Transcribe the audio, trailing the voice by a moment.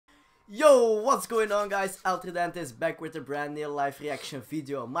Yo, what's going on guys? Tridente is back with a brand new live reaction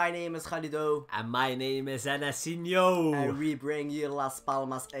video. My name is Khalido. And my name is Anassinho. And we bring you Las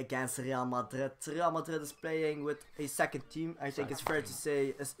Palmas against Real Madrid. Real Madrid is playing with a second team. I think it's fair to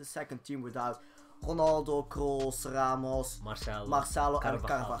say a second team without Ronaldo, Kroos, Ramos, Marcelo and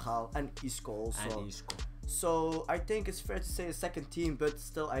Carvajal. And Isco also. So I think it's fair to say a second team, but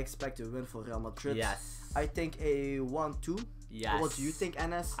still I expect a win for Real Madrid. Yes. I think a 1-2. Yes. What do you think,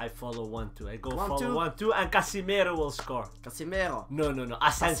 Anas? I follow 1-2. I go follow 1-2 and Casemiro will score. Casemiro? No.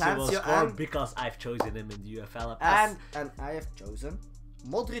 Asensio will score because I've chosen him in the UFL. And I have chosen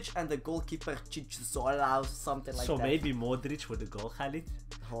Modric and the goalkeeper Chichola, something like that. So maybe Modric with the goal, Khalid.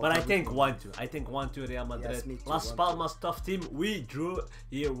 But I think 1-2. I think 1-2 Real Madrid. Yes, me too, Las Palmas tough team. We drew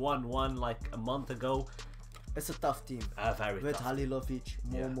here 1-1 like a month ago. It's a tough team. Very with tough. Halilovic,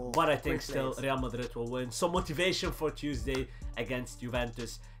 Momo. But I think still Real Madrid will win. So motivation for Tuesday against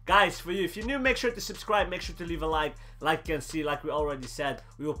Juventus. Guys, for you, if you're new, make sure to subscribe. Make sure to leave a like. Like you can see, like we already said,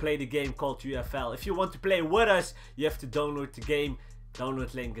 we will play the game called UFL. If you want to play with us, you have to download the game.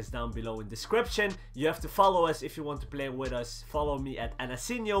 Download link is down below in description. You have to follow us if you want to play with us. Follow me at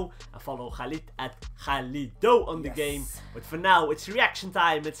Anassinho and follow Khalid at Khalido on the game. But for now, it's reaction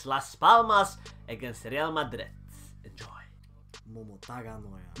time. It's Las Palmas against Real Madrid. Enjoy.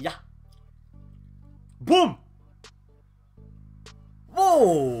 Yeah. Boom!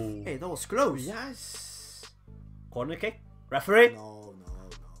 Whoa! Hey, that was close. Yes. Corner kick. Referee. No.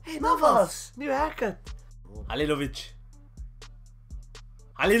 Hey, Navas. New haircut. Halilovic.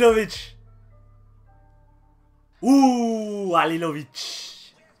 Ooh,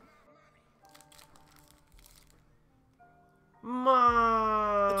 Halilovic.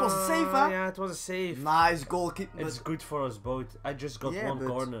 Man. It was a save, huh? Yeah, it was a save. Nice goalkeeper. It's good for us both. I just got one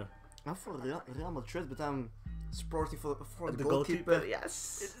corner. I'm for Real Madrid, but I'm supporting for the goalkeeper.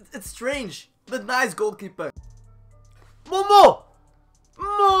 Yes. It's strange, but nice goalkeeper. Momo!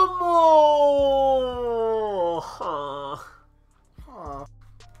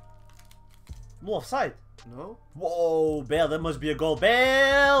 No offside. No. Whoa, Bale, that must be a goal.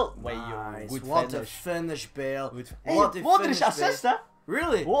 Bale! Nice. Good What finish. a finish, Bale. Hey, Modric assist, huh?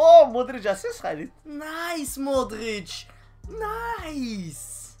 Really? Whoa, Modric assist, Khalid. Nice, Modric.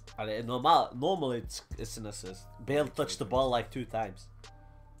 Nice. Normally it's an assist. Bale touched the ball like 2 times.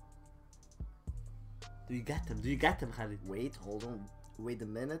 Do you get him, Khalid? Wait, hold on. Wait a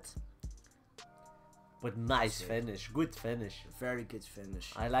minute. But nice finish. Good finish. Very good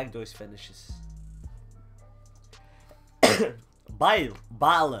finish. I like those finishes. BALE.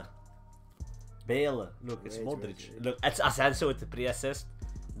 Look, it's Modric. Look, it's Asensio with the pre-assist.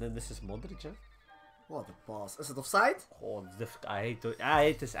 Then this is Modric, huh? What a pass. Is it offside? Oh, I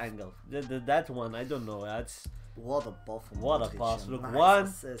hate this angle. That one, I don't know. That's what a ball from what Modric. A pass. Look, nice 1,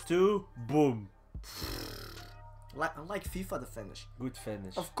 assist. 2, boom. I like FIFA the finish. Good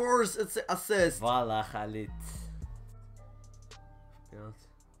finish. Of course, it's an assist. Voilà, Khalid.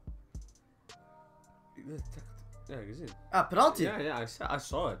 Yeah, gezien. Ah, penalty. Yeah, I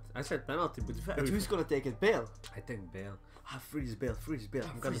saw it. I said penalty, but who's gonna take it? Bale. I think Bale. Freeze Bale.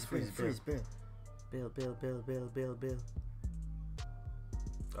 I'm gonna freeze Bale. Bale.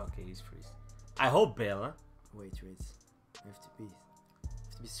 Okay, he's freeze. I hope Bale, huh? Wait. I have to be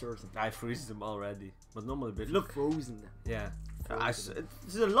certain. I freeze them already, but normally Bale. Look, frozen. Yeah, it's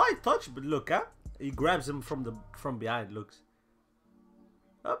a light touch, but look, huh? He grabs him from behind. Looks.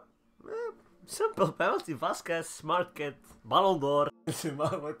 Up. Simple penalty. Visca, smart kid, Ballon d'Or.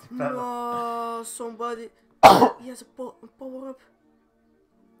 No, somebody. He has a power up.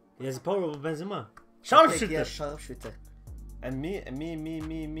 He has a power up with Benzema. Sharpshooter. Yeah, sharpshooter. And me.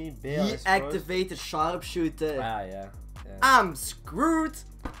 Bale. He activated sharpshooter. Yeah. I'm screwed.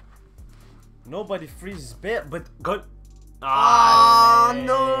 Nobody freezes Bale, but good. No!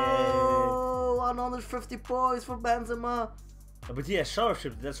 150 points for Benzema. But he has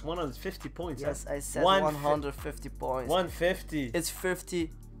sharpshooter. That's 150 points. Yes, I said 150 points. 150. It's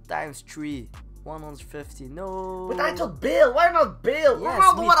 50 times 3. 150. No. But I thought Bale. Why not Bale? Yes,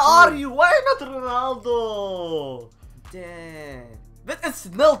 Ronaldo, what are you? Why not Ronaldo? Damn. But it's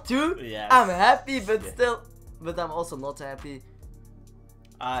 0-2. Yes. I'm happy, but still. But I'm also not happy.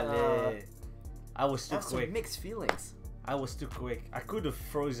 I was too quick. Some mixed feelings. I was too quick. I could have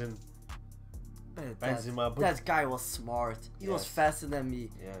frozen Benzema. That guy was smart. He was faster than me.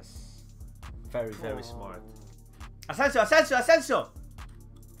 Yes. Very smart. Asensio!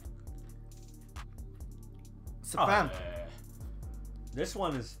 Spam. This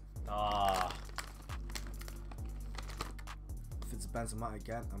one is If it's Benzema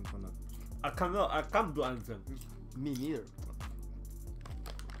again, I'm gonna. I can't do anything. Me neither.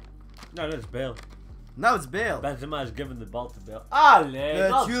 No, that's Bale. Now it's Bale. Benzema has given the ball to Bale. Ale,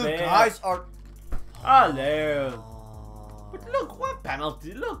 not you Bale. guys are... Ale. But look, what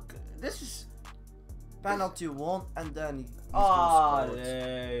penalty? Look, this is... Penalty one, and then he's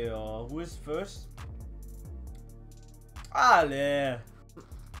Ale. Who is first? Ale.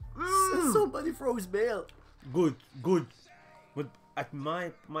 Somebody throws Bale. Good, good. But at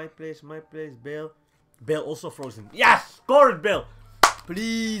my place, Bale. Bale also frozen. Yes! Score it, Bale!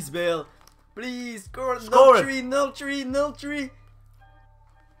 Please, Bale. Please, score it. Score No it. 3, no 3, no 3.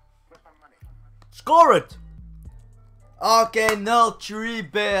 Score it! Okay, no 3,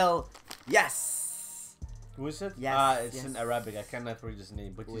 Bale. Yes. Who is it? Yes, It's yes. in Arabic. I cannot read his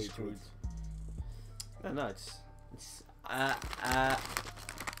name, but he's Wait, screwed. No, it's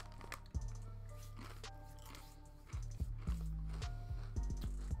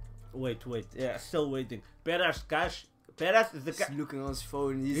Wait. Yeah, still waiting. Perez, Cash. Perez is the He's looking on his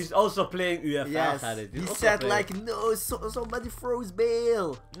phone. He's also playing UEFA. Yes. Khalido. He also said playing- like, no, somebody throws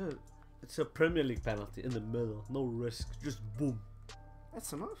Bale. Yeah, it's a Premier League penalty in the middle. No risk. Just boom.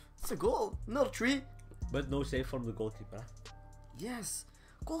 That's enough. It's a goal. No 3. But no save from the goalkeeper. Yes.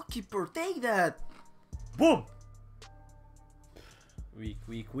 Goalkeeper, take that. Boom!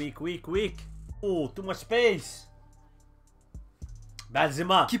 Weak. Oh, too much space.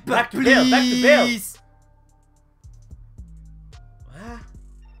 Benzema. Keep Back it, to Bale. Back to Bale. please.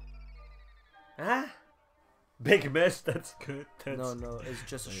 Huh? Big miss. That's good. That's... No, it's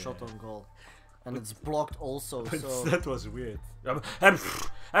just a shot on goal. And it's blocked also, But so... that was weird.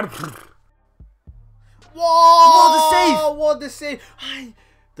 Whoa! What a save!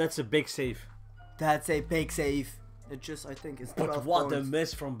 That's a big save. That's a big save. It just, I think, it's 12 But what points. a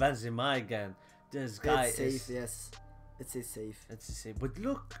miss from Benzema again. This guy It's is... safe, yes. It's a save. It's a save. But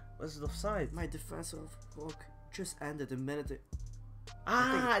look, what's the offside? My defensive block just ended a minute. It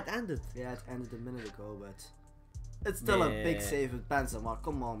ended. Yeah, it ended a minute ago, but it's still a big Yeah. save with Benzema.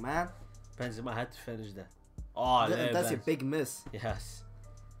 Come on, man. Benzema had to finish that. Oh, That's a big miss. Yes.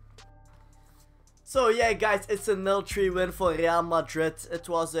 So yeah, guys, it's a 0-3 win for Real Madrid. It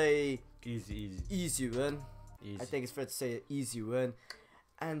was a Easy. win. Easy. I think it's fair to say an easy win.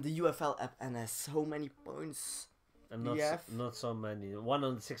 And the UFL app NS, how many points? And Yeah. not so many.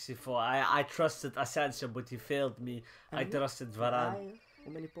 164. I trusted Asensio, but he failed me. I trusted Varane. How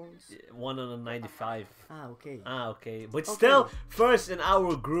many points? 195. Okay. Okay. But Okay. still, first in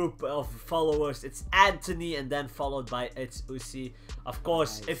our group of followers, it's Anthony, and then followed by it's Uzi. Of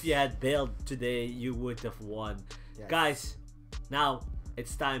course, Nice. if you had bailed today, you would have won. Yes. Guys, now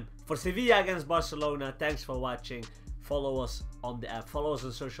it's time for Sevilla against Barcelona. Thanks for watching. Follow us on the app. Follow us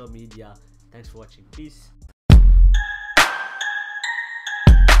on social media. Thanks for watching. Peace.